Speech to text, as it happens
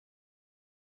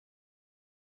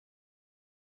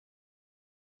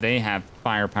They have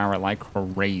firepower like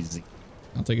crazy.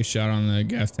 I'll take a shot on the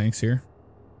gas tanks here.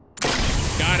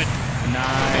 Got it.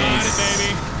 Nice. Got it,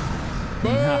 baby.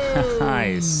 Boom.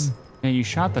 Nice. Yeah, you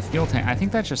shot the fuel tank. I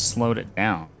think that just slowed it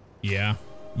down. Yeah.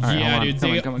 Right, yeah, dude.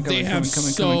 They have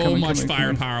so much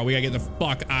firepower. We gotta get the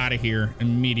fuck out of here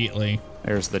immediately.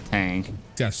 There's the tank.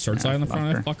 It's got a searchlight on the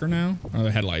front of that fucker now? Or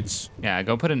the headlights? Yeah,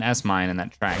 go put an S mine in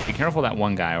that track. Be careful of that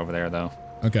one guy over there, though.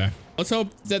 Okay. Let's hope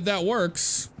that that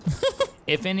works.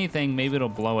 If anything, maybe it'll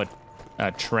blow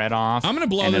a tread off. I'm gonna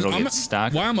blow and this. It'll get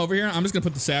stuck. While I'm over here, I'm just gonna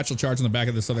put the satchel charge on the back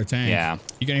of this other tank. Yeah.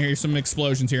 You're gonna hear some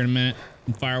explosions here in a minute.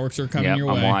 And fireworks are coming your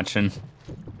way. I'm watching.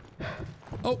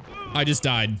 Oh, I just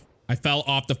died. I fell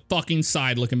off the fucking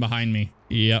side looking behind me.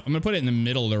 Yep, I'm gonna put it in the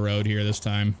middle of the road here this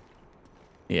time.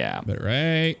 Yeah. But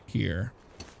right here.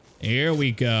 Here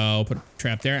we go. Put a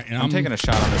trap there. And I'm taking a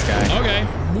shot on this guy. Okay.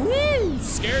 Woo!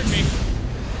 Scared me.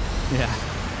 Yeah.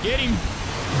 Get him.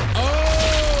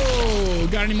 Oh!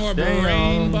 Got any more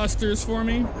brain busters for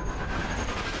me?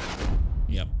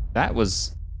 Yep. That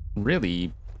was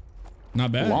really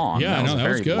not bad. Long. Yeah, that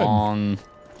was good. Long,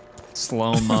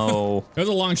 slow-mo. It was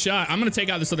a long shot. I'm gonna take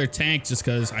out this other tank just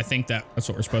because I think that's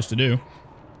what we're supposed to do.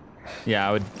 Yeah,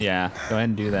 I would. Yeah, go ahead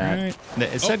and do that.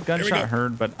 Right. It said gunshot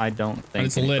heard, but I don't think. I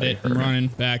just lit it. I'm running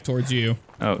back towards you.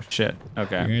 Oh shit.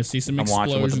 Okay. You're gonna see some I'm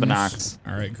explosions. watching with the binocs.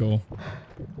 All right, cool.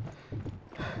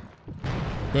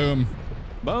 Boom.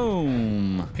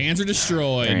 Boom. Panzer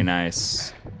destroyed. Very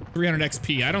nice. 300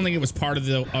 XP. I don't think it was part of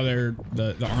the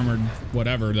armored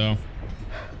whatever though.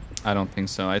 I don't think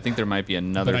so. I think there might be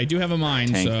another. But I do have a mine,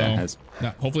 so that has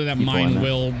hopefully that mine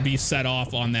will be set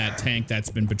off on that tank that's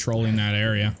been patrolling that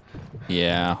area.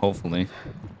 Yeah, hopefully.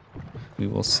 We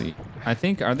will see. I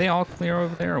think, are they all clear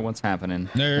over there, or what's happening?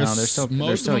 No, they're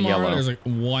still yellow. There's like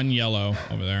one yellow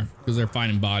over there because they're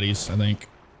finding bodies, I think.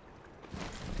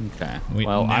 Okay.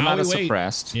 Well, I'm out of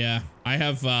suppressed. Yeah, I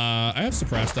have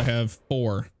suppressed. I have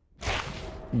 4.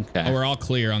 Okay. Oh, we're all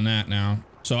clear on that now.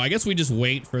 So I guess we just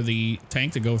wait for the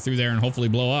tank to go through there and hopefully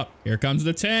blow up. Here comes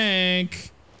the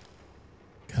tank.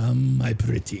 Come, my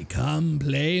pretty. Come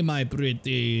play, my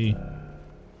pretty.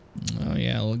 Oh,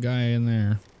 yeah, little guy in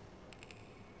there.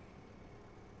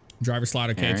 Driver slot,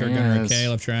 okay. Turret gunner, okay.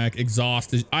 Left track.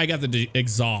 Exhaust. I got the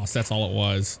exhaust. That's all it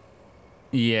was.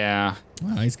 Yeah.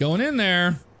 Well, he's going in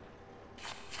there.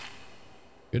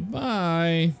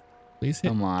 Goodbye. Please hit.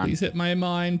 Come on. Please hit my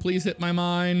mine. Please hit my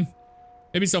mine.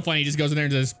 It'd be so funny. He just goes in there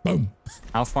and just boom.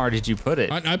 How far did you put it?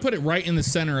 I put it right in the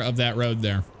center of that road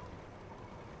there.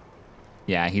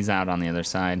 Yeah, he's out on the other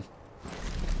side.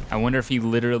 I wonder if he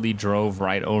literally drove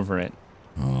right over it.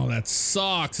 Oh, that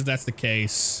sucks if that's the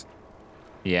case.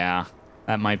 Yeah,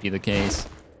 that might be the case.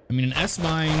 I mean, an S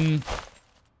mine.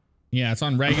 Yeah, it's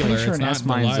on regular. Sure, it's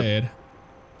not delayed.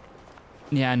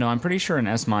 Yeah, no, I'm pretty sure an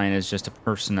S mine is just a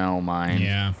personnel mine.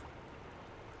 Yeah.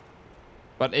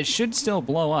 But it should still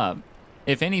blow up.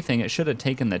 If anything, it should have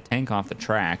taken the tank off the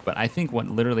track, but I think what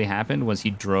literally happened was he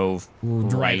drove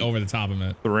right over the top of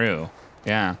it. Through.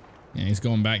 Yeah. Yeah, he's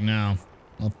going back now.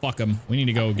 Well, fuck him. We need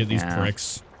to go get these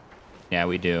pricks. Yeah,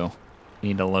 we do. We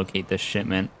need to locate this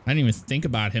shipment. I didn't even think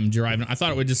about him driving. I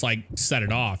thought it would just like set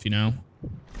it off, you know?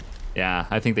 Yeah,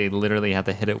 I think they literally have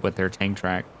to hit it with their tank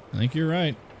track. I think you're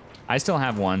right. I still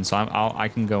have one, so I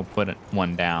can go put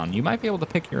one down. You might be able to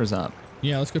pick yours up.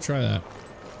 Yeah, let's go try that.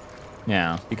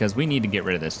 Yeah, because we need to get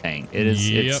rid of this tank.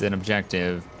 It's an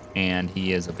objective, and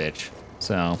he is a bitch.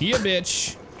 So he a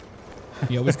bitch.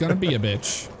 He always gonna be a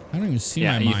bitch. I don't even see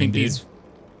my you think dude.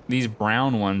 these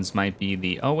brown ones might be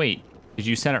the? Oh wait, did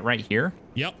you set it right here?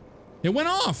 Yep. It went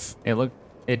off.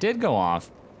 It did go off.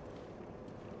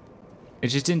 It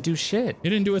just didn't do shit. It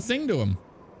didn't do a thing to him.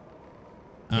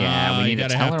 Yeah, we need a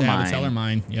teller mine. Have a teller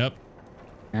mine. Yep.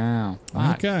 Oh.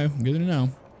 Fuck. Okay, good to know.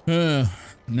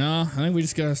 No, I think we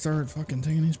just gotta start fucking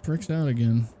taking these pricks out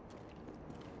again.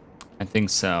 I think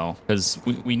so, because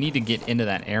we need to get into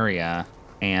that area,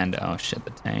 and oh shit,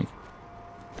 the tank.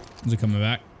 Is it coming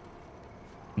back?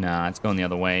 Nah, it's going the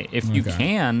other way. If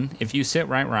you sit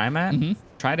right where I'm at,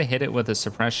 try to hit it with a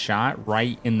suppressed shot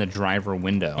right in the driver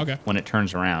window when it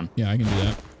turns around. Yeah, I can do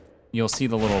that. You'll see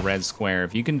the little red square.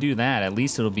 If you can do that, at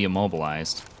least it'll be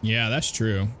immobilized. Yeah, that's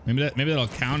true. Maybe that'll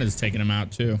count as taking them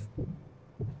out too.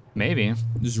 Maybe.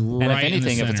 Just right and if anything, in the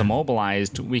center. if it's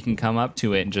immobilized, we can come up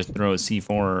to it and just throw a C4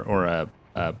 or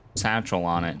a satchel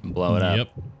on it and blow it up. Yep.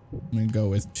 I'm gonna go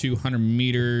with 200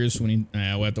 meters. We'll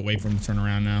have to wait for him to turn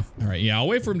around now. All right, yeah, I'll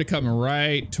wait for him to come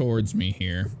right towards me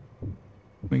here.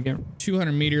 We get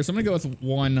 200 meters. I'm gonna go with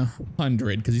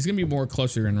 100 because he's gonna be more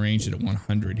closer in range at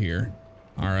 100 here.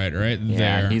 All right, right there.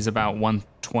 Yeah, he's about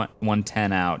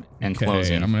 110 out and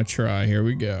closing. I'm gonna try. Here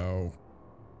we go.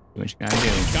 Do what you gotta do.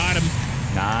 Got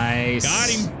him. Nice. Got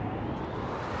him.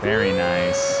 Very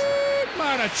nice.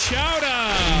 Mana chowder.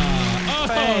 Oh,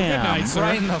 Bam, good night, sir.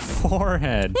 right in the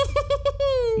forehead.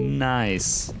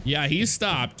 Nice. Yeah, he's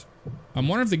stopped. I'm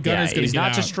wondering if the gunner's gonna he's get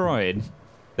not out. destroyed.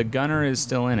 The gunner is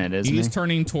still in it, isn't he? He's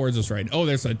turning towards us right. Oh,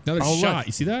 there's another shot. Look.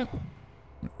 You see that?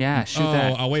 Yeah, shoot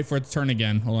that. I'll wait for it to turn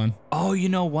again. Hold on. Oh, you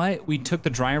know what? We took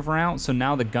the driver out, so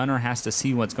now the gunner has to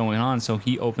see what's going on, so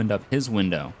he opened up his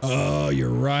window. Oh, you're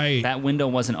right. That window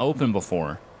wasn't open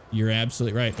before. You're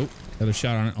absolutely right. Oh, another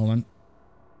shot on it. Hold on.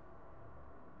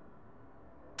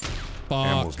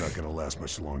 Ammo's not gonna last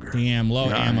much longer. Damn, low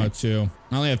ammo too.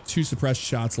 I only have 2 suppressed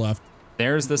shots left.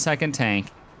 There's the second tank.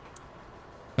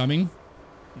 Coming?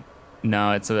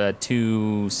 No, it's a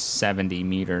 270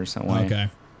 meters away. Okay.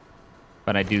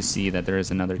 But I do see that there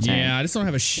is another tank. Yeah, I just don't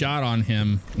have a shot on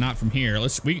him. Not from here.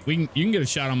 You can get a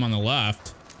shot on him on the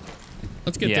left.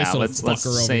 Let's get this little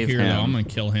fucker over here though. I'm gonna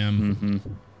kill him.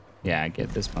 Mm-hmm. Yeah, get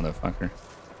this motherfucker.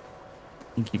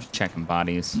 He keeps checking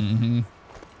bodies. Mm-hmm.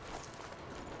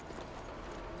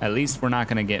 At least we're not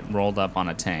gonna get rolled up on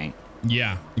a tank.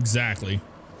 Yeah, exactly.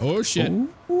 Oh shit.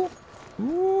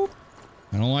 Ooh.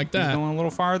 I don't like that. He's going a little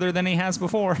farther than he has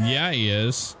before. Yeah, he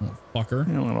is. Little fucker.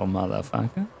 You little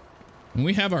motherfucker. And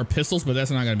we have our pistols, but that's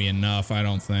not gonna be enough, I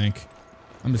don't think.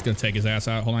 I'm just gonna take his ass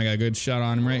out. Hold on, I got a good shot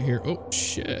on him right here. Oh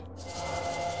shit.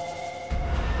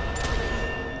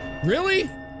 Really?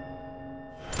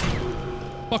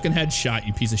 Fucking headshot,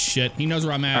 you piece of shit. He knows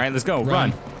where I'm at. All right, let's go.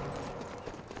 Run.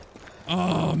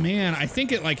 Oh man, I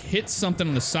think it like hit something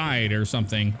on the side or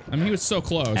something. I mean, he was so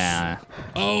close.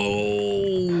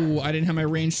 Oh, I didn't have my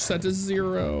range set to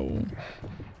 0.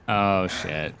 Oh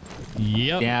shit.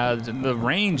 Yep. Yeah, the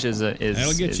range is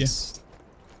That'll get you.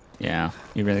 Yeah,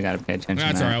 you really got to pay attention.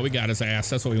 That's to that. all right. We got his ass.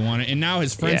 That's what we wanted. And now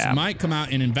his friends might come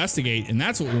out and investigate, and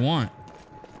that's what we want.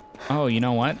 Oh, you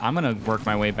know what? I'm gonna work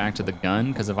my way back to the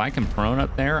gun because if I can prone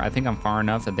up there, I think I'm far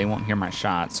enough that they won't hear my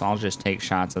shots. So I'll just take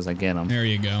shots as I get them. There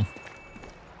you go.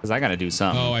 Because I got to do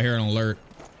something. Oh, I hear an alert.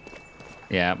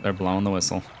 Yeah, they're blowing the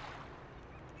whistle.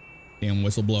 Damn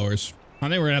whistleblowers. I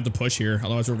think we're gonna have to push here,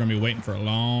 otherwise we're gonna be waiting for a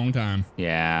long time.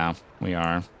 Yeah, we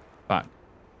are. Fuck.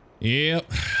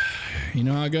 Yep. You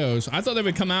know how it goes. I thought they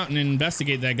would come out and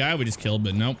investigate that guy we just killed,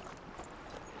 but nope.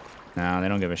 No, they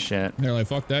don't give a shit. They're like,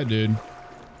 fuck that dude.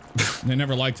 They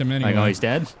never liked him anyway. Like, oh, he's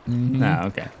dead? Mm-hmm. No,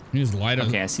 okay. We just light him.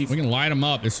 Okay, I see. We can light him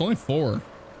up. There's only 4.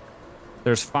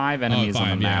 There's 5 enemies on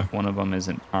the map. Yeah. One of them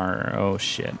isn't our. Oh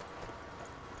shit.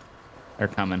 They're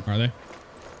coming. Are they?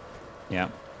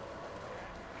 Yep.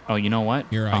 Oh, you know what?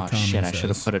 Here I oh come, shit! I should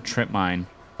have put a trip mine.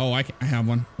 Oh, I have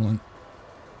one. Hold on.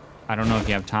 I don't know if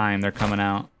you have time. They're coming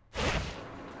out.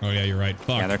 Oh yeah, you're right.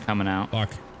 Fuck. Yeah, they're coming out.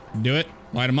 Fuck. Do it.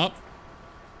 Light them up.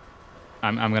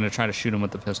 I'm gonna try to shoot him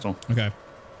with the pistol. Okay.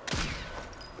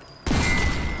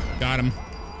 Got him.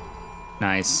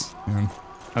 Nice. Yeah.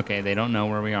 Okay, they don't know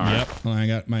where we are. Yep. Well, I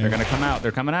got my. They're gonna come out.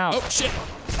 They're coming out. Oh shit.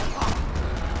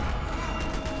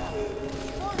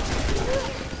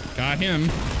 Got him.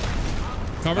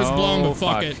 Cover's blown, but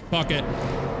fuck it. Fuck it.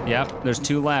 Yep. There's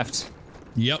 2 left.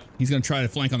 Yep. He's gonna try to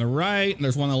flank on the right, and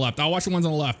there's one on the left. I'll watch the ones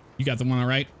on the left. You got the one on the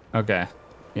right? Okay.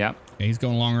 Yep. Okay, he's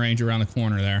going long range around the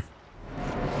corner there.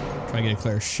 Try to get a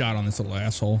clear shot on this little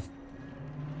asshole.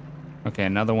 Okay,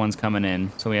 another one's coming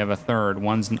in. So we have a third.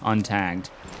 One's untagged.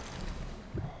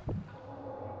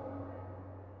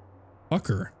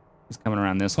 Fucker. He's coming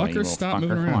around this way. Fucker, stop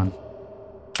moving Come around.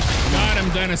 on. Got him,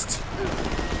 dentist.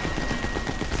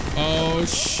 Oh,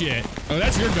 shit. Oh,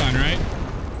 that's your gun, right?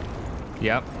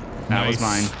 Yep. That was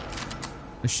mine.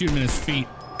 I shoot him in his feet.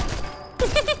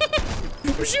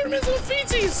 I'm shooting him in his little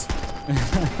feetsies.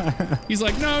 He's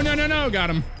like, no, no, no, no. Got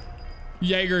him.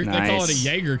 Jaeger. Nice. They call it a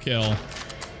Jaeger kill.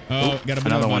 Oh, got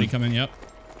another body coming. Yep.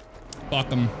 Fuck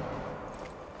them.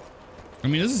 I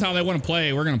mean, this is how they want to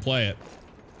play. We're going to play it.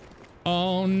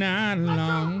 All night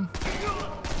long.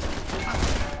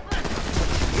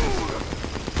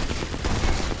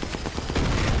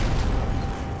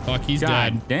 Fuck, he's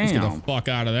dead. Damn. Let's get the fuck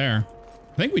out of there.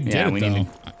 I think we did it, though.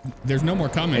 There's no more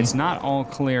coming. It's not all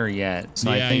clear yet.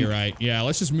 So yeah, I think, you're right. Yeah,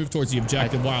 let's just move towards the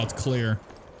objective while it's clear.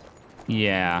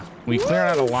 Yeah. We cleared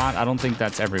out a lot. I don't think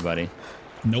that's everybody.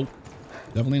 Nope.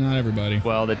 Definitely not everybody.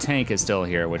 Well, the tank is still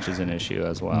here, which is an issue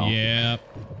as well. Yeah.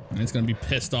 And it's going to be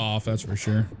pissed off, that's for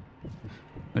sure.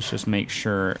 Let's just make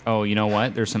sure. Oh, you know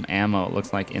what? There's some ammo, it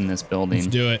looks like, in this building. Let's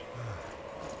do it.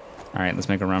 All right, let's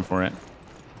make a run for it.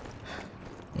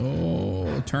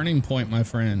 Oh, turning point, my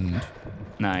friend.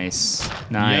 Nice.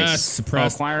 Nice. Yes,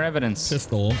 suppressed. Acquire evidence.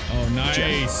 Pistol. Oh,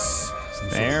 nice.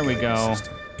 There we go.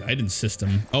 Guidance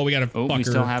system. Oh, we got a fucker. We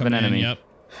still have an enemy. Yep.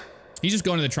 He's just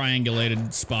going to the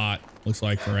triangulated spot, looks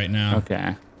like, for right now.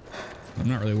 Okay. I'm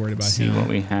not really worried about See him. what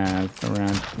we have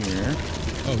around here.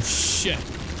 Oh, shit.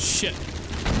 Shit.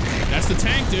 That's the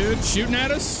tank, dude. Shooting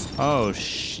at us? Oh,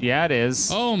 yeah, it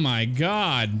is. Oh, my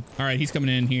God. All right, he's coming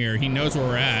in here. He knows where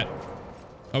we're at.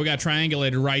 Oh, we got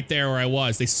triangulated right there where I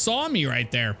was. They saw me right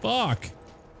there. Fuck.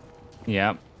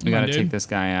 Yep. We gotta take this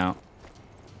guy out.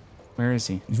 Where is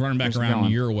he? He's running back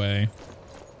around your way.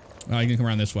 Oh, you can come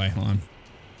around this way. Hold on.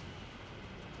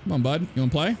 Come on, bud. You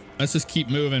want to play? Let's just keep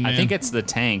moving, man. I think it's the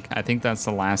tank. I think that's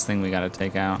the last thing we got to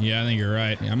take out. Yeah, I think you're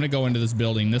right. Yeah, I'm going to go into this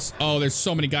building. Oh, there's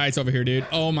so many guys over here, dude.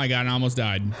 Oh, my God. I almost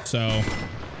died. So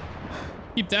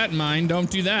keep that in mind. Don't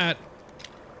do that.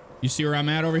 You see where I'm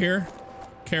at over here?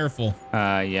 Careful.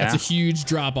 Yeah. That's a huge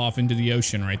drop off into the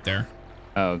ocean right there.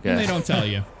 Oh, good. And they don't tell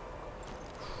you.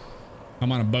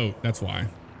 I'm on a boat. That's why.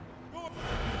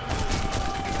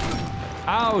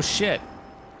 Oh, shit.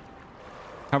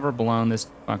 Cover blown this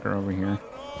fucker over here.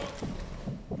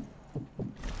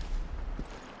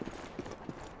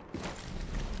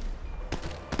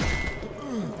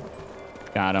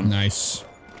 Got him. Nice.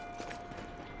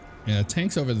 Yeah, the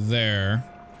tank's over there.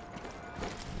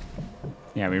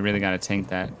 Yeah, we really got to tank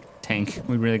that tank.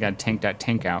 We really got to tank that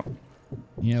tank out.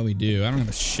 Yeah, we do. I don't have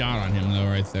a shot on him, though,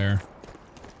 right there.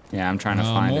 Yeah, I'm trying to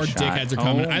find more a shot. dickheads are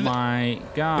coming. Oh, my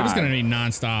God. They're just going to be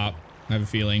nonstop, I have a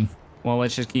feeling. Well,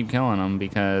 let's just keep killing them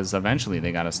because eventually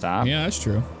they got to stop. Yeah, that's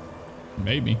true.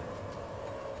 Maybe.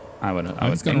 I would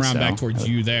It's going around back towards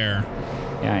you there.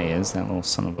 Yeah, he is. That little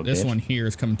son of a bitch. This one here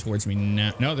is coming towards me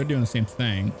now. No, they're doing the same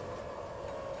thing.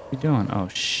 What are you doing? Oh,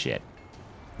 shit.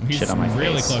 He's shit on my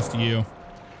really face. close to you.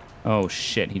 Oh,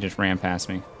 shit. He just ran past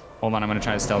me. Hold on. I'm going to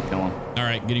try to stealth kill him. All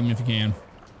right, get him if you can.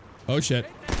 Oh, shit.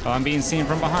 Oh, I'm being seen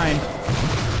from behind.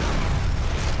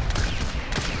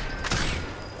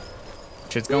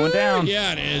 Shit's going down.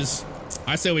 Yeah, it is.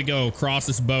 I say we go across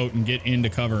this boat and get into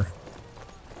cover.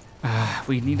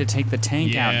 We need to take the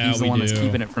tank out. He's the one that's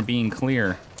keeping it from being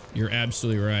clear. You're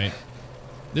absolutely right.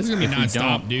 This is going to be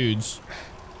non-stop dudes.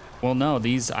 Well, no,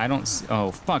 these, I don't see.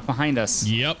 Oh, fuck, behind us.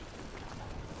 Yep.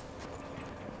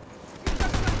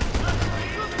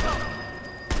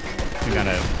 We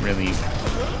gotta really...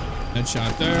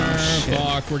 Headshot there.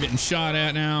 Oh, fuck, we're getting shot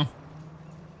at now.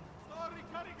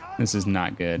 This is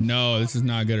not good. No, this is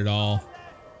not good at all.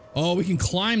 Oh, we can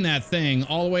climb that thing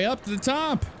all the way up to the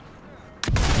top.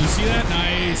 You see that?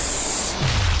 Nice.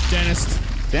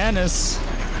 Dentist.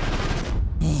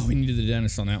 Oh, we needed the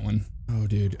dentist on that one. Oh,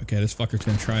 dude. Okay, this fucker's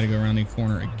gonna try to go around the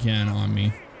corner again on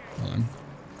me. Hold on.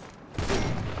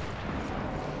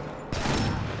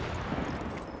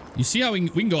 You see how we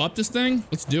can go up this thing?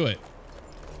 Let's do it.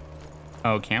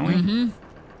 Oh, can we? Mm-hmm.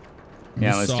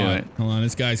 Yeah, let's do it. Hold on,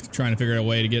 this guy's trying to figure out a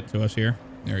way to get to us here.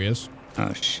 There he is.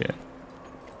 Oh, shit.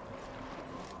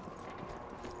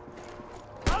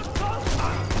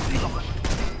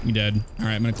 You dead. All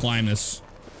right, I'm gonna climb this.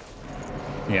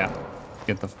 Yeah.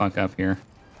 Get the fuck up here.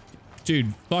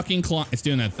 Dude, fucking climb. It's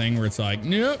doing that thing where it's like,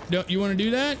 nope, don't you want to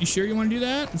do that? You sure you want to do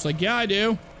that? It's like, yeah, I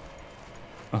do.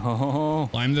 Oh.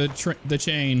 Climb the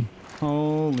chain.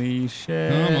 Holy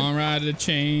shit. Come on, ride the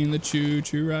chain, the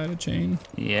choo-choo ride a chain.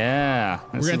 Yeah.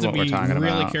 This We're is what we're talking to be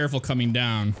really about. careful coming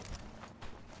down.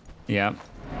 Yep.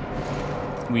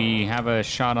 We have a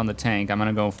shot on the tank. I'm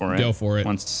gonna go for it. Go for it.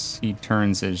 Once he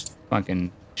turns his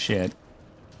fucking shit.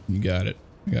 You got it.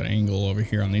 We got an angle over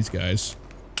here on these guys.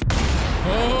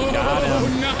 Oh, Got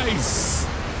him. Nice.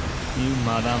 You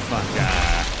motherfucker.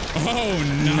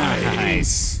 Oh,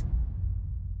 nice.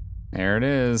 There it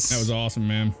is. That was awesome,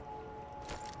 man.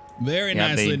 Very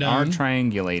nicely they done. are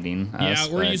triangulating us,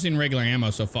 Yeah, we're using regular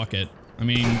ammo, so fuck it. I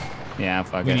mean, yeah,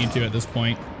 fuck we it. need to at this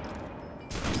point.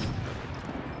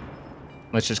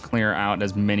 Let's just clear out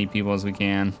as many people as we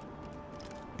can.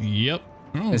 Yep.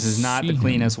 This is not the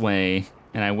cleanest way,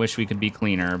 and I wish we could be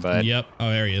cleaner, but... Yep. Oh,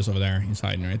 there he is over there. He's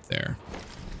hiding right there.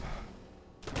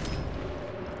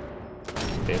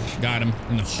 Bitch. Got him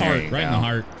in the heart, right in the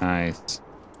heart. Nice.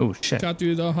 Oh, shit. Shot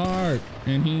through the heart,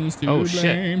 and he's to Oh, blame.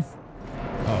 shit.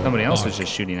 Oh, Somebody else was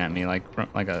just shooting at me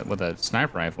with a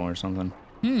sniper rifle or something.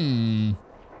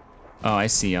 Oh, I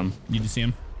see him. Did you see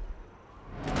him?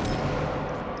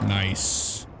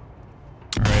 Nice.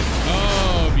 All right.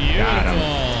 Oh,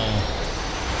 beautiful.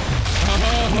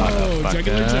 Oh,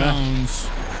 Jugular Jones.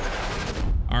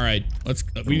 All right,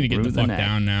 we need to get the fuck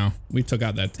down now. We took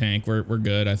out that tank. We're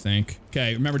good, I think.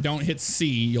 Okay, remember, don't hit C.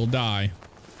 You'll die.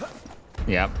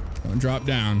 Yep. Don't drop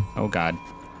down. Oh, God.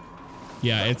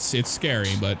 Yeah, it's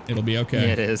scary, but it'll be okay.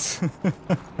 It is.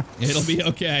 It'll be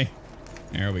okay.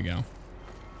 There we go.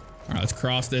 All right, let's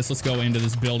cross this. Let's go into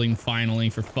this building finally,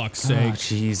 for fuck's sake. Oh,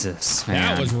 Jesus,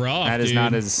 man. That was rough, That is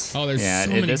not as... Oh, there's so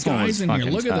many guys in here.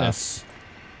 Look at this.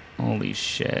 Holy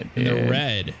shit, dude. In the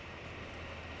red.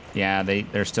 Yeah,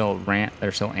 they're still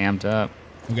amped up.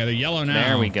 We got a yellow now.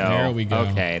 There we go. There we go.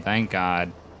 Okay, thank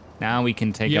God. Now we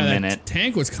can take a minute. That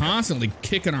tank was constantly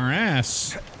kicking our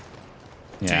ass.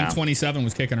 Yeah. Tank 27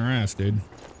 was kicking our ass, dude.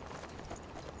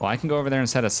 Well, I can go over there and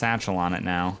set a satchel on it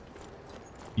now.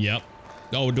 Yep.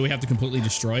 Oh, do we have to completely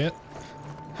destroy it?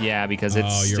 Yeah, because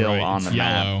it's still on the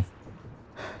map.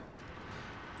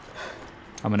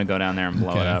 I'm gonna go down there and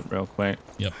blow it up real quick.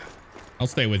 Yep. I'll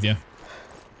stay with you.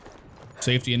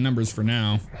 Safety in numbers for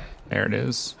now. There it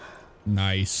is.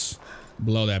 Nice.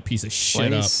 Blow that piece of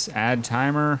shit up. Add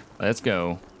timer. Let's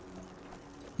go.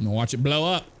 I'm gonna watch it blow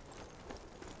up.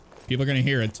 People are gonna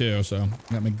hear it too, so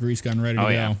got my grease gun ready to go.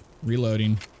 Yeah.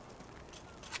 Reloading.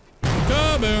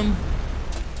 Kaboom!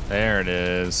 There it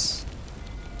is.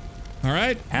 All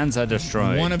right. Hansa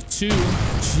destroyed. 1 of 2.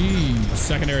 Jeez.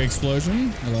 Secondary explosion.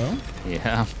 Hello.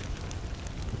 Yeah.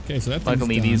 Okay, so that's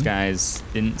luckily these guys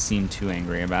didn't seem too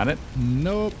angry about it.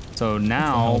 Nope. So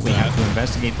now we have to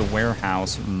investigate the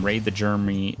warehouse and raid the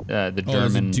German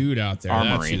there's a dude out there. armory.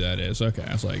 That's who that is. Okay,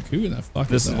 I was like, who the fuck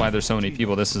This is is that? why there's so many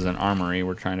people. This is an armory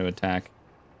we're trying to attack.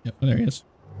 Yep, oh, there he is.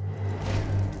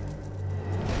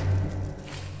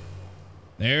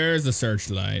 There's the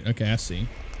searchlight. Okay, I see.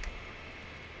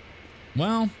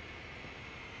 Well,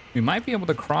 we might be able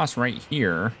to cross right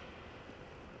here.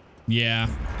 Yeah,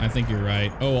 I think you're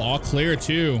right. Oh, all clear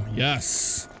too.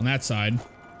 Yes, on that side.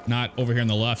 Not over here on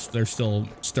the left. They're still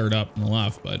stirred up on the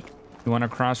left, but... You want to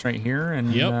cross right here?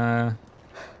 And Yep. I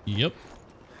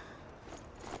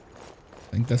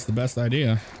think that's the best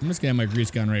idea. I'm just getting my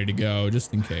grease gun ready to go,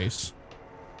 just in case.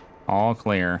 All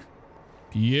clear.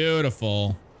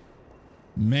 Beautiful.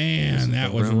 Man,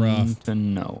 that was rough. To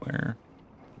nowhere.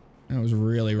 That was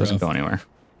really rough. Doesn't go anywhere.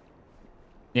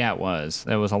 Yeah, it was.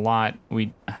 There was a lot.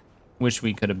 We wish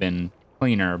we could have been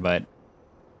cleaner, but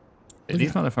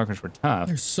these motherfuckers were tough.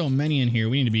 There's so many in here.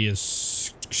 We need to be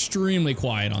extremely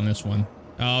quiet on this one.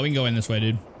 Oh, we can go in this way,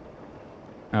 dude.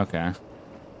 Okay.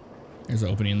 There's an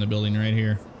opening in the building right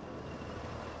here.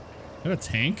 Is that a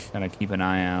tank? Gotta keep an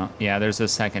eye out. Yeah, there's a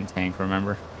second tank,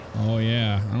 remember? Oh,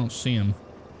 yeah. I don't see him.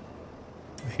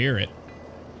 I hear it.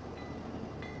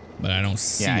 But I don't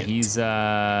see it. Yeah, he's,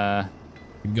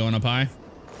 going up high?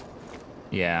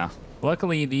 Yeah.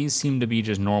 Luckily, these seem to be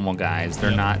just normal guys.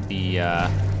 They're not the,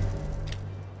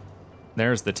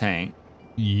 There's the tank.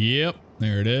 Yep.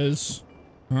 There it is.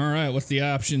 All right. What's the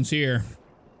options here?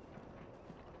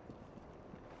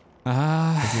 We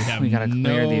gotta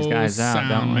clear these guys out,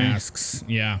 don't we? Masks.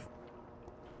 Yeah.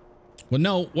 Well,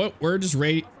 no. We're just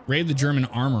raid the German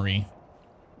armory.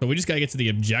 So we just gotta get to the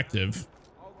objective.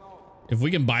 If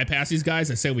we can bypass these guys,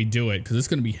 I say we do it, because it's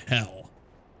gonna be hell.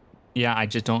 Yeah, I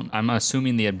just don't... I'm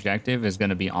assuming the objective is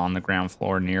gonna be on the ground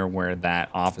floor near where that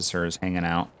officer is hanging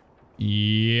out.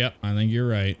 Yep, I think you're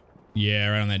right. Yeah,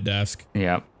 right on that desk.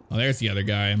 Yep. Oh, there's the other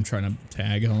guy I'm trying to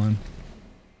tag. Hold on.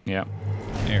 Yep.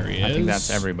 There he is. I think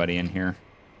that's everybody in here.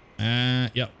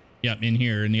 Yep. Yep, in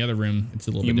here. In the other room, it's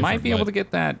a little bit different. You might be able to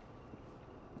get that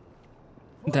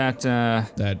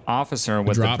officer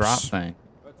with the drop thing.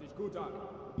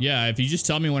 Yeah, if you just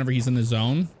tell me whenever he's in the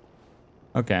zone.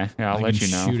 Okay, yeah, I'll let you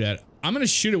know. I'm gonna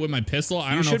shoot it with my pistol.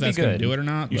 I don't know if that's gonna do it or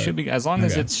not. You should be, as long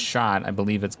as it's shot, I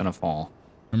believe it's gonna fall.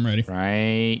 I'm ready.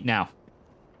 Right now.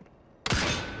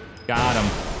 Got him.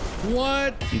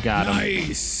 What? You got him.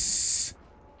 Nice.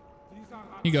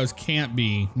 He goes, can't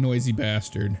be, noisy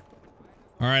bastard.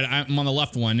 All right, I'm on the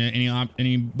left one.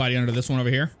 Anybody under this one over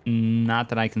here? Not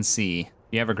that I can see.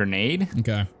 You have a grenade?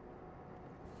 Okay.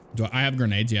 I have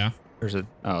grenades, yeah.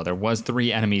 There was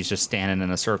 3 enemies just standing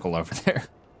in a circle over there.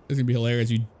 It's gonna be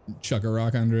hilarious. You chuck a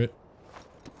rock under it.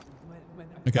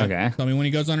 Okay. Tell me when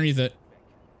he goes underneath it.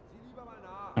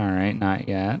 All right, not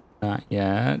yet. Not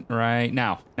yet. Right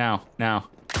now. Now.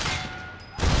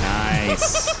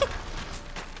 Nice.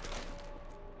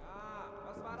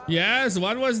 Yes,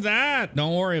 what was that?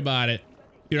 Don't worry about it.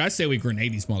 Dude, I say we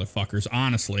grenade these motherfuckers,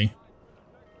 honestly.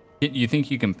 You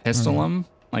think you can pistol them?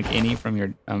 Like any from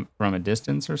your from a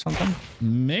distance or something?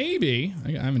 Maybe.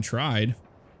 I haven't tried.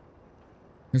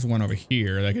 There's one over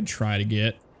here that I could try to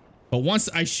get. But once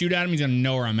I shoot at him, he's gonna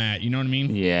know where I'm at. You know what I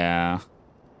mean? Yeah.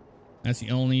 That's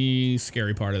the only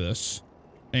scary part of this.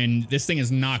 And this thing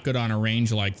is not good on a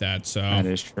range like that, so. That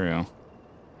is true.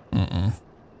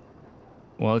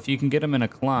 Well, if you can get him in a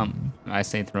clump, I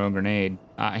say throw a grenade.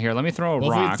 Here, let me throw a rock.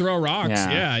 Well, if we throw rocks,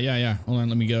 yeah. Hold on,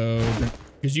 let me go.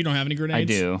 Because you don't have any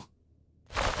grenades? I do.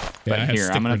 Okay, But here,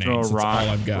 I'm going to throw a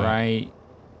rock right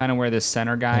Kind of where this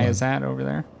center guy is at over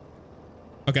there.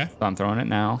 Okay. So I'm throwing it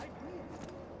now.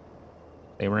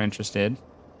 They were interested.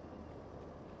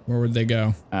 Where would they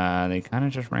go? They kind of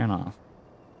just ran off.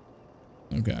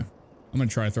 Okay. I'm going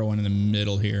to try to throw one in the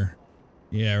middle here.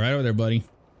 Yeah, right over there, buddy.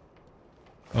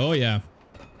 Oh, yeah.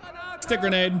 Stick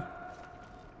grenade.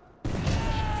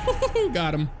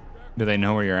 Got him. Do they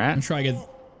know where you're at? I'm trying to get...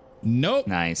 Nope.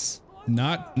 Nice.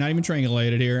 Not even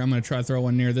triangulated here. I'm going to try to throw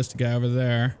one near this guy over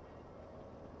there.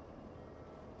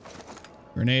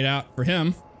 Grenade out for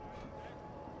him.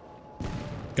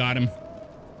 Got him.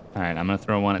 All right, I'm going to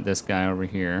throw one at this guy over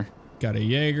here. Got a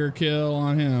Jaeger kill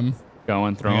on him.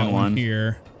 Going, throwing one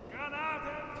here.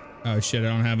 Oh, shit. I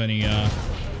don't have any...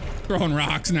 Throwing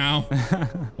rocks now.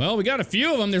 Well, we got a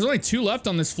few of them. There's only 2 left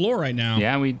on this floor right now.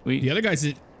 Yeah, we the other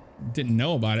guys didn't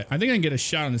know about it. I think I can get a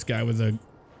shot on this guy with the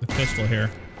pistol here.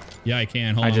 Yeah, I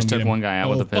can. Hold on. I just took one guy out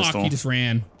with a pistol. Fuck, he just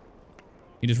ran.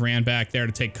 He just ran back there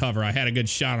to take cover. I had a good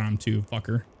shot on him too,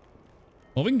 fucker.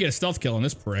 Well, we can get a stealth kill on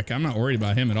this prick. I'm not worried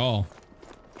about him at all.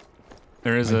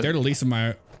 They're the least of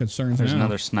my concerns. There's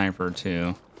another sniper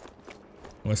too.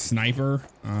 Oh, a sniper?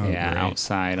 Oh, yeah, great.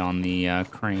 outside on the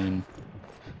crane.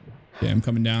 Yeah, I'm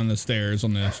coming down the stairs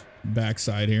on the back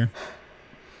side here.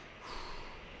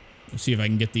 Let's see if I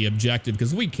can get the objective,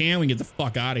 because if we can get the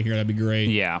fuck out of here. That'd be great.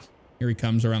 Yeah. Here he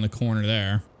comes around the corner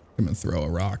there. I'm gonna throw a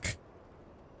rock.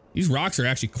 These rocks are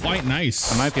actually quite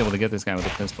nice. I might be able to get this guy with a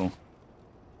pistol.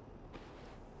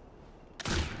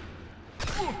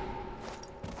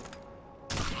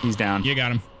 He's down. You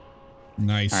got him.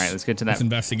 Nice. All right, let's get to that. Let's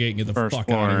investigate and get the first fuck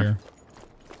floor. out of here.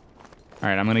 All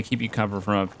right, I'm gonna keep you covered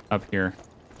from up here.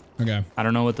 Okay. I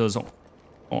don't know what those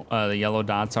the yellow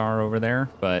dots are over there,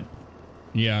 but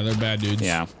yeah, they're bad dudes.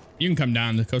 Yeah. You can come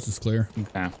down. The coast is clear.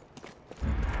 Okay.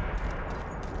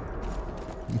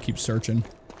 And keep searching.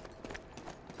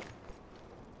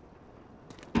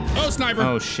 Oh, sniper!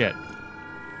 Oh shit.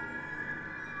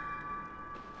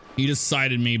 He just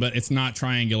sighted me, but it's not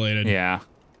triangulated. Yeah.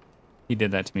 He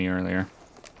did that to me earlier.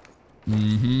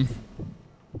 Mm-hmm.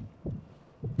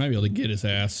 Might be able to get his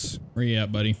ass. Where you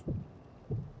at, buddy?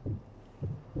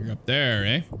 You're up there,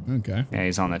 eh? Okay. Yeah,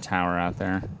 he's on the tower out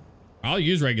there. I'll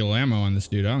use regular ammo on this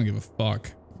dude. I don't give a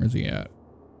fuck. Where's he at?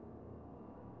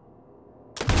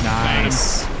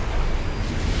 Nice.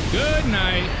 Good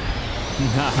night.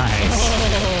 Nice.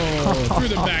 Oh, through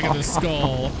the back of the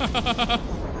skull.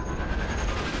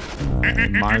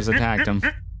 Mars attacked him.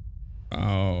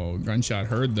 Oh, gunshot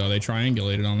heard though. They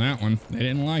triangulated on that one. They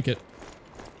didn't like it.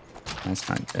 That's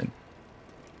not good.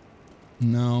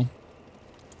 No.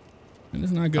 It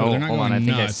is not good. Oh, They're not hold going on. I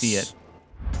think nuts. I see it.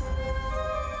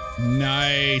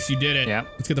 Nice. You did it. Yep.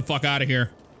 Let's get the fuck out of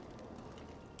here.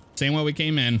 Same way we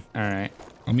came in. All right.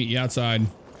 I'll meet you outside.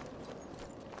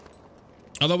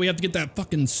 Although we have to get that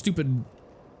fucking stupid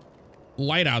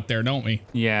light out there, don't we?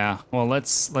 Yeah. Well,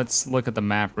 let's look at the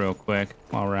map real quick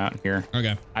while we're out here.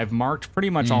 Okay. I've marked pretty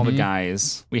much all the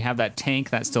guys. We have that tank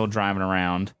that's still driving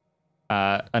around.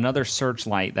 Another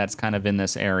searchlight that's kind of in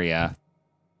this area.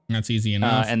 That's easy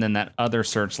enough. And then that other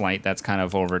searchlight that's kind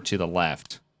of over to the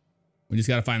left. We just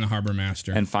got to find the harbor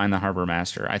master. And find the harbor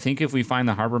master. I think if we find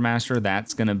the harbor master,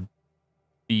 that's going to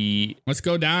be... Let's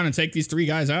go down and take these 3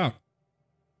 guys out.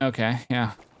 Okay,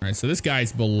 yeah. All right, so this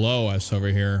guy's below us over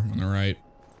here on the right.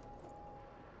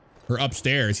 Or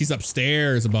upstairs. He's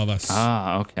upstairs above us.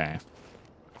 Ah, okay.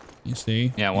 You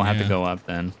see? Yeah, we'll have to go up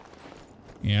then.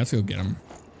 Yeah, let's go get him.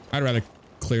 I'd rather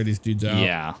clear these dudes out.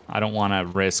 Yeah, I don't want to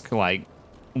risk, like,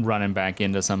 running back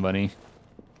into somebody.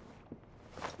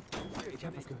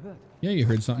 Yeah, you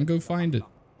heard something. Go find it.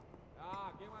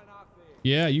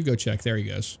 Yeah, you go check. There he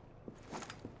goes.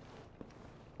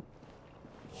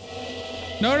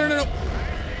 No, no, no, no.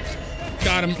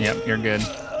 Got him. Yep, you're good.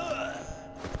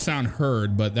 Sound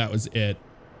heard, but that was it.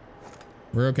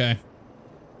 We're okay.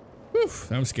 Whew,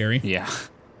 that was scary. Yeah.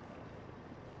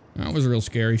 That was real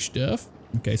scary stuff.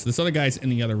 Okay, so this other guy's in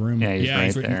the other room. Yeah,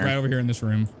 he's right there. Right over here in this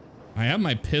room. I have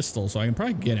my pistol, so I can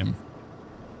probably get him.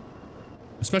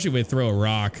 Especially if we throw a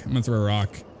rock. I'm gonna throw a rock.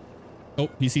 Oh,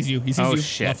 he sees you. He sees you.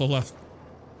 Shit. Left, left, left.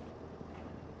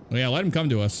 Well, yeah, let him come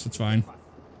to us. It's fine.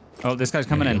 Oh, this guy's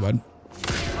coming in. Go, bud.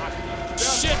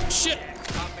 Shit, shit.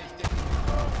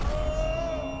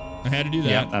 I had to do that.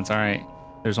 Yeah, that's all right.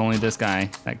 There's only this guy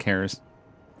that cares.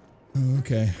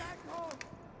 Okay.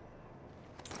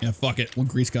 Yeah, fuck it. We'll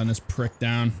grease gun this prick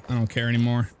down. I don't care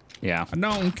anymore. Yeah. I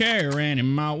don't care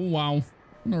anymore. Wow. I don't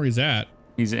know where he's at.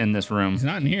 He's in this room. He's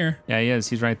not in here. Yeah, he is.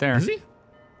 He's right there. Is he?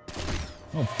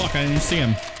 Oh, fuck. I didn't see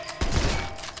him.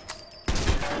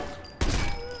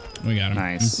 We got him.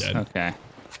 Nice. He's dead. Okay.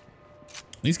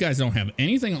 These guys don't have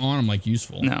anything on them like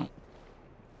useful. No.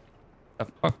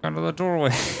 the fuck out of the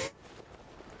doorway.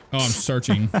 Oh, I'm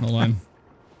searching. Hold on.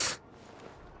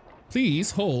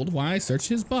 Please hold while I search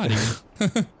his body.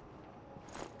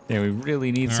 Yeah, we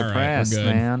really need All suppressed, right,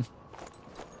 man.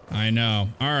 I know.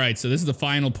 All right, so this is the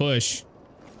final push.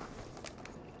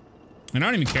 And I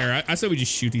don't even care. I said we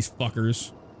just shoot these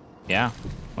fuckers. Yeah.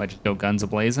 Why just go guns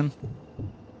a-blazing?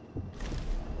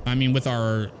 I mean, with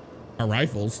our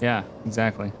rifles. Yeah,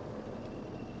 exactly.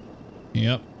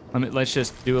 Yep. Let's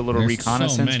just do a little There's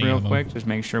reconnaissance so real quick. Just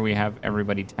make sure we have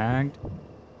everybody tagged.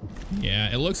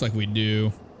 Yeah, it looks like we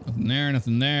do. Nothing there,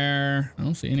 nothing there. I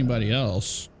don't see anybody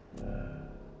else.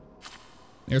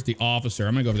 There's the officer.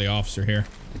 I'm gonna go for the officer here.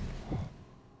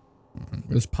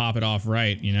 We'll just pop it off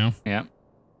right, you know? Yep.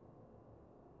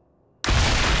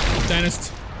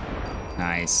 Dentist.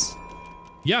 Nice.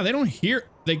 Yeah, they don't hear.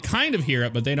 They kind of hear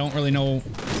it, but they don't really know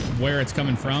where it's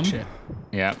coming from. Shit.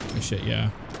 Yep. Oh, shit, yeah.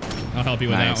 I'll help you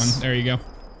with that one. There you go.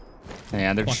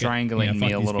 Yeah, they're triangulating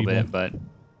me a little bit, but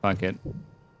fuck it.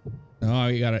 Oh,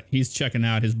 you got it. He's checking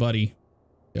out his buddy,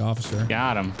 the officer.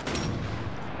 Got him.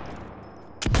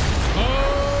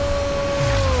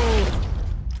 Oh!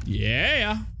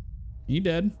 Yeah. He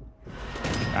did.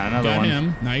 Got another one. Got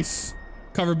him. Nice.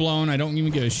 Cover blown. I don't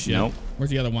even give a shit. Nope. Where's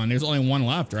the other one? There's only one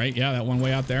left, right? Yeah, that one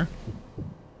way out there.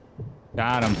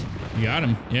 Got him. You got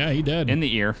him. Yeah, he did. In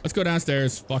the ear. Let's go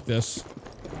downstairs. Fuck this.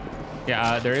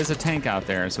 Yeah, there is a tank out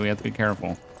there, so we have to be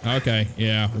careful. Okay,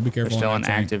 yeah, we'll be careful. There's still an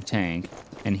active tank,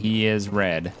 and he is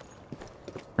red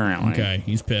currently. Okay,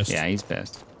 he's pissed. Yeah, he's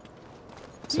pissed.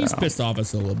 So. He's pissed off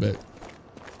us a little bit.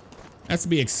 That's to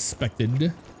be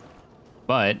expected.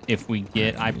 But if we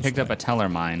get, I picked up a teller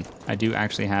mine. I do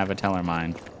actually have a teller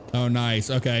mine. Oh,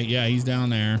 nice. Okay, yeah, he's down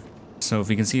there. So if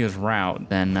we can see his route,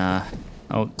 then,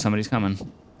 oh, somebody's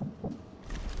coming.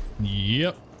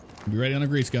 Yep. Be ready on the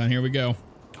grease gun. Here we go.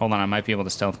 Hold on, I might be able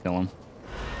to stealth kill him.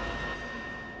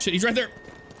 Shit, he's right there.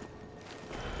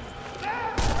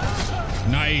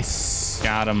 Nice.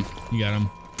 Got him. You got him.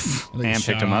 And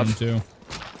picked him up. Too.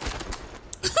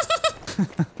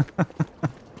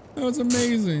 That was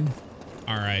amazing.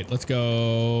 All right, let's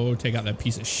go take out that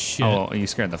piece of shit. Oh, you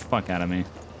scared the fuck out of me.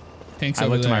 Tank's I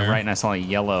over looked there. to my right and I saw a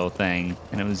yellow thing,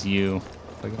 and it was you.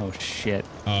 Like, oh shit.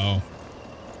 Oh.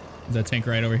 Is that tank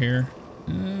right over here?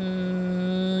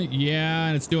 Yeah,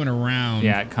 and it's doing a round.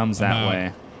 Yeah, it comes that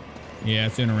way. Yeah,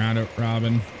 it's doing a round at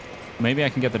Robin. Maybe I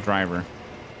can get the driver.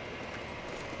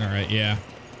 All right, yeah.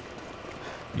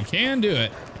 You can do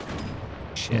it.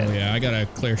 Shit. Oh, yeah, I got a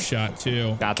clear shot,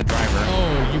 too. Got the driver.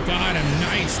 Oh, you got him.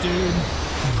 Nice, dude.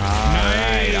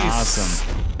 Alright, Nice.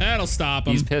 awesome. That'll stop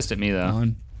him. He's pissed at me,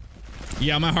 though.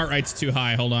 Yeah, my heart rate's too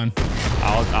high. Hold on.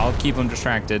 I'll keep him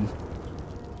distracted.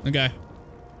 Okay.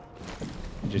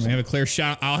 I have a clear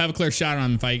shot. I'll have a clear shot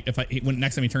on him when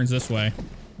next time he turns this way.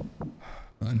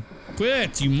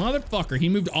 Quit, you motherfucker. He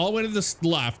moved all the way to the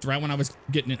left right when I was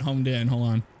getting it homed in. Hold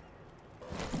on.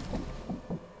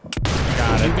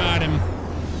 Got it. You got him.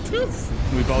 Whew.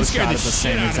 We both shot at the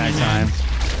same exact time.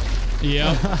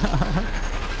 Yep.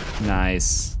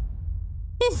 Nice.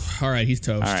 Whew. All right, he's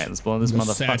toast. All right, let's blow this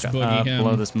motherfucker up.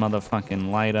 Blow this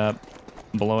motherfucking light up.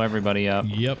 Blow everybody up.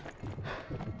 Yep.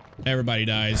 Everybody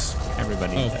dies.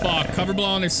 Everybody dies. Fuck. Cover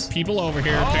blown. There's people over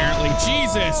here, apparently.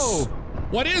 Jesus.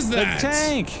 What is that? The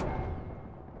tank.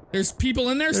 There's people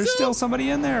in there There's still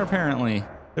somebody in there, apparently.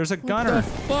 There's a gunner. What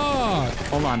the fuck?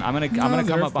 Hold on. I'm gonna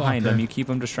come up behind him. You keep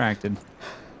him distracted.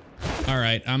 All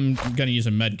right. I'm gonna use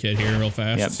a med kit here real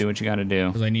fast. Yep. Do what you gotta do.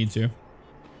 Because I need to.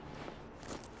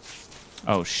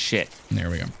 Oh, shit.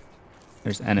 There we go.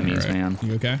 There's enemies, man.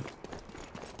 You okay?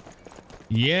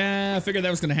 Yeah, I figured that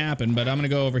was going to happen, but I'm going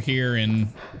to go over here and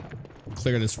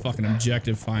clear this fucking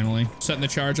objective finally. Setting the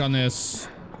charge on this.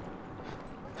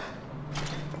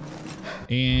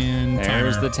 And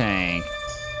there's the tank.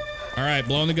 All right,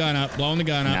 blowing the gun up, blowing the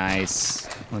gun up. Nice.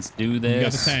 Let's do this. You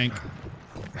got the tank.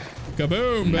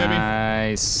 Kaboom, baby.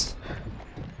 Nice.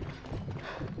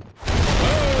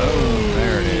 Oh,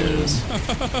 there it is.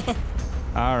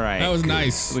 All right. That was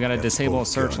nice. We got to disable a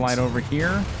searchlight over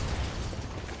here.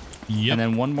 Yep. And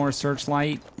then one more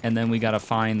searchlight, and then we got to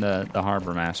find the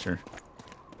harbor master.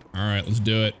 All right, let's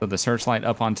do it. So the searchlight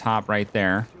up on top right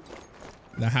there.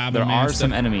 The harbor master. There are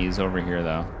some enemies over here,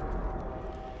 though.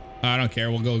 I don't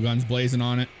care. We'll go guns blazing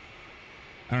on it.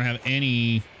 I don't have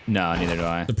any. No, neither do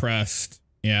I. Suppressed.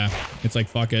 Yeah, it's like,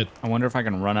 fuck it. I wonder if I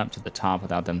can run up to the top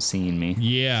without them seeing me.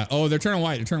 Yeah. Oh, they're turning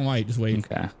white. They're turning white. Just wait.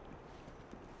 Okay.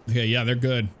 Okay, yeah, they're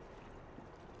good.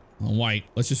 On white.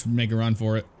 Let's just make a run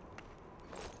for it.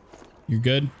 You're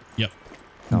good? Yep.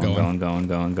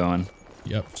 Going.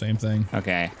 Yep, same thing.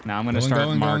 Okay, now I'm gonna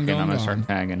start marking. I'm gonna start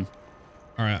tagging.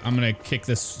 All right, I'm gonna kick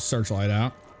this searchlight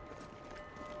out.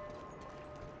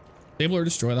 Disable or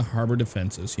destroy the harbor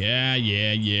defenses.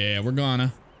 Yeah. We're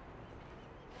gonna.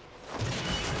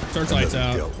 Searchlights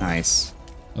out. Nice.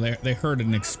 Well, they heard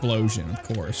an explosion, of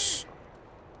course.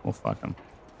 Well, fuck them.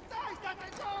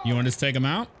 You want to just take them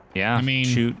out? Yeah. I mean,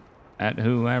 shoot at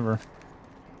whoever.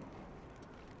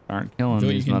 Aren't killing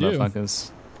these motherfuckers.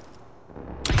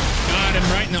 Got him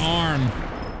right in the arm.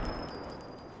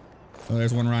 Oh,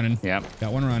 there's one running. Yep.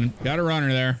 Got one running. Got a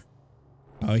runner there.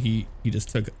 Oh, he just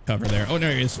took cover there. Oh,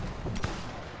 there he is.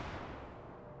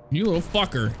 You little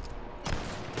fucker.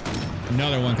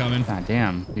 Another one coming. God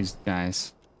damn, these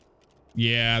guys.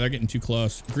 Yeah, they're getting too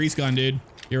close. Grease gun, dude.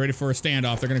 Get ready for a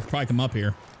standoff. They're gonna probably come up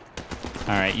here.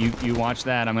 All right, you watch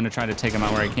that. I'm gonna try to take them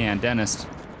out where I can. Dentist.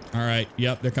 All right.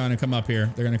 Yep, they're gonna come up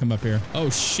here. They're gonna come up here. Oh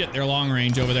shit, they're long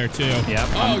range over there too. Yep.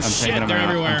 Oh shit, they're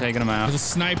everywhere. I'm taking them out. There's a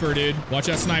sniper, dude. Watch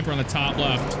that sniper on the top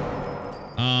left.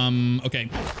 Okay.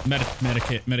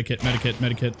 Medikit.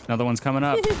 Another one's coming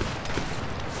up.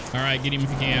 All right, get him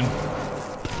if you can.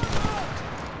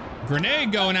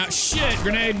 Grenade going out. Shit,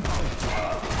 grenade.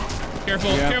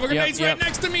 Careful, careful. Grenade's right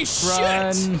next to me.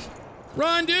 Shit.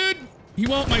 Run, dude. He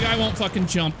won't. My guy won't fucking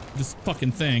jump this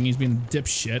fucking thing. He's being a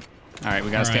dipshit. All right,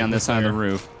 we gotta stay on this side of the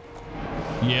roof.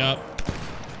 Yep.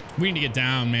 We need to get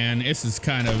down, man. This is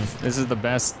kind of. This is the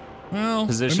best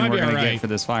position we're gonna get for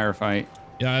this firefight.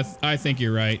 Yeah, I think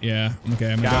you're right. Yeah.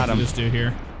 Okay, I'm gonna go for this dude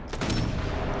here.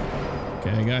 Okay,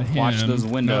 I got him. Watch those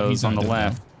windows on the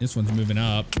left. This one's moving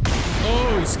up.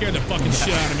 Oh, he scared the fucking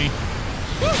shit out of me.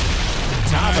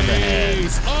 Top of the head.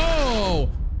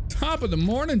 Oh, top of the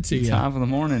morning to you. Top of the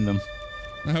morning to them.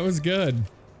 That was good.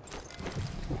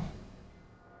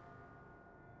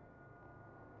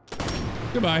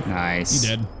 Goodbye. Nice.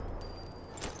 You dead.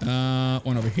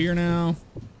 One over here now.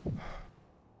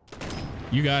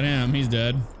 You got him. He's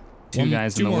dead. Two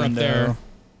guys in the window. Up there.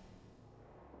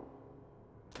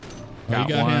 Got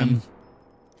you got one. him.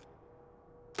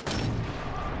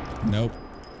 Nope.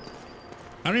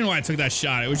 I don't even know why I took that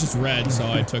shot. It was just red, so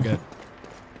I took it.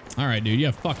 All right, dude.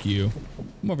 Yeah, fuck you.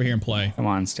 Come over here and play. Come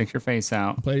on, stick your face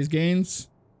out. Play these games.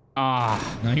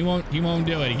 Ah. No, he won't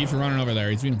do it. He keeps running over there.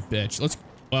 He's being a bitch. Let's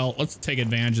take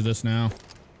advantage of this now.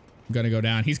 I'm gonna go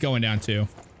down. He's going down too.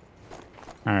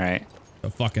 All right. So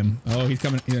fuck him. Oh, he's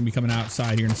coming. He's gonna be coming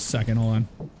outside here in a second. Hold on.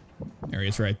 There he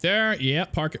is, right there. Yeah,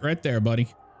 park it right there, buddy.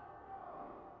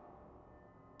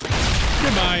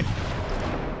 Goodbye.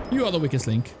 You are the weakest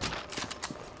link.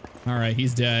 All right,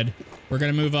 he's dead. We're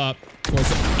gonna move up.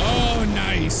 Oh,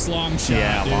 nice long shot.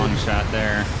 Yeah, dude. long shot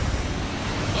there.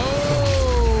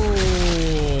 Oh.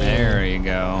 There you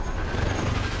go.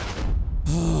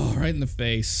 Oh, right in the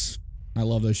face. I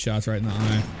love those shots right in the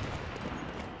eye.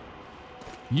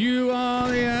 You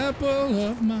are the apple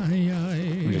of my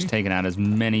eye. I'm just taking out as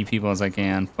many people as I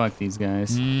can. Fuck these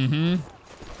guys.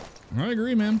 Mm-hmm. I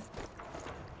agree, man.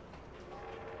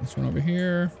 This one over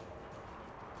here.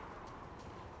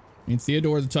 I mean,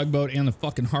 Theodore, the tugboat, and the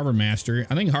fucking harbor master.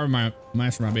 I think harbor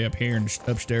master might be up here and just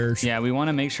upstairs. Yeah, we want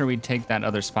to make sure we take that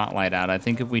other spotlight out. I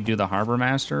think if we do the harbor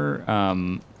master,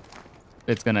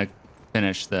 it's gonna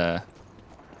finish the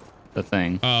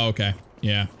thing. Oh, okay.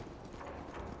 Yeah.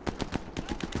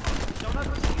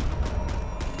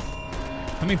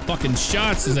 How many fucking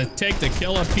shots does it take to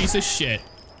kill a piece of shit?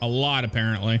 A lot,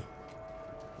 apparently.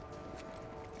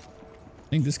 I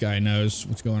think this guy knows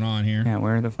what's going on here. Yeah,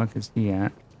 where the fuck is he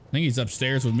at? I think he's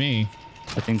upstairs with me.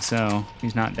 I think so.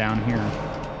 He's not down here.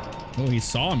 Oh, he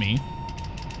saw me.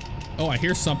 Oh, I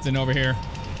hear something over here.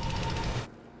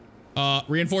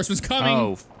 Reinforcements coming.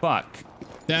 Oh, fuck.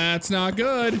 That's not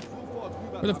good.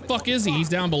 Where the fuck is he? He's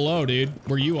down below, dude.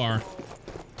 Where you are.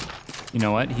 You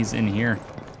know what? He's in here.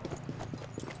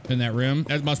 In that room?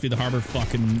 That must be the harbor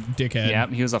fucking dickhead.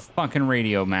 Yep, he was a fucking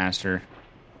radio master.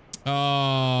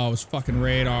 Oh, it was fucking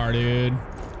radar, dude.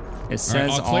 It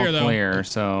says all clear,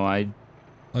 so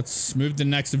let's move to the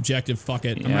next objective. Fuck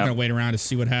it. Yep. I'm not gonna wait around to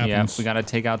see what happens. Yep, we gotta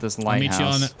take out this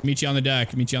lighthouse. Meet you on the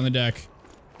deck. Meet you on the deck.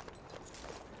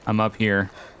 I'm up here.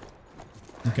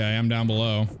 Okay, I'm down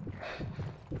below.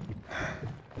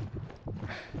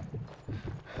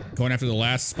 Going after the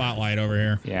last spotlight over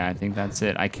here. Yeah, I think that's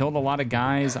it. I killed a lot of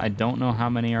guys. I don't know how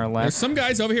many are left. There's some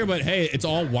guys over here, but hey, it's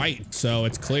all white, so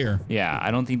it's clear. Yeah,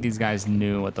 I don't think these guys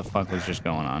knew what the fuck was just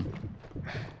going on.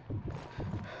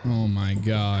 Oh my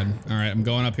god. All right, I'm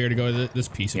going up here to go to this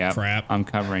piece of crap. I'm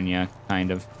covering you,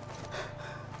 kind of.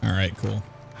 All right, cool.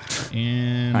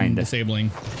 And Kinda.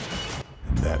 Disabling.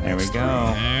 There we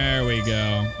go. There we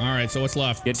go. All right, so what's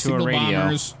left? Get to a radio.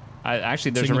 Bombers.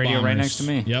 Actually, there's a radio right next to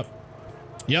me.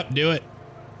 Yep, do it.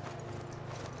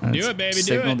 Do it, baby, do it.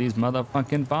 Signal these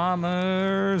motherfucking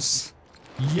bombers.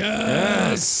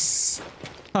 Yes.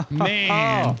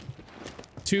 Man.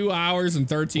 2 hours and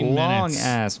 13 Long minutes.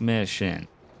 ass mission.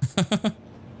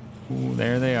 Ooh,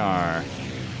 there they are.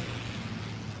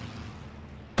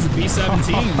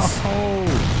 B-17s.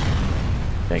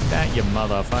 Oh, take that, you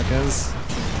motherfuckers.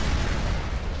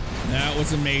 That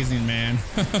was amazing, man.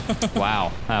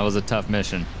 Wow, that was a tough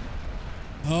mission.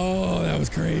 Oh, that was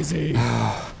crazy.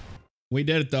 We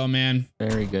did it though, man.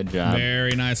 Very good job.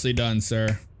 Very nicely done,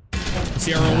 sir. Let's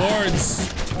see our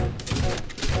rewards.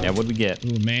 Yeah, what'd we get?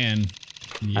 Ooh, man.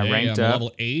 Yeah, I ranked I'm up.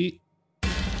 level 8.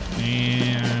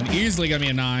 And easily got me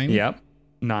a 9. Yep,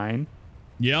 9.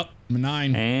 Yep, I'm a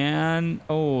 9. And,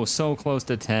 oh, so close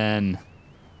to 10.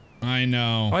 I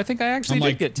know. Oh, I think I actually I'm did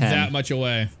like get 10. that much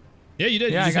away. Yeah, you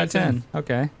did. Yeah, You I got 10.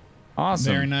 Okay.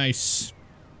 Awesome. Very nice.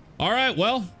 All right,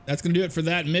 well, that's going to do it for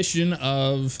that mission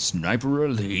of Sniper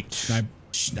Elite.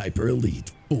 Sniper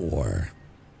Elite 4.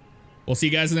 We'll see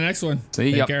you guys in the next one. See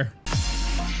ya. Take care.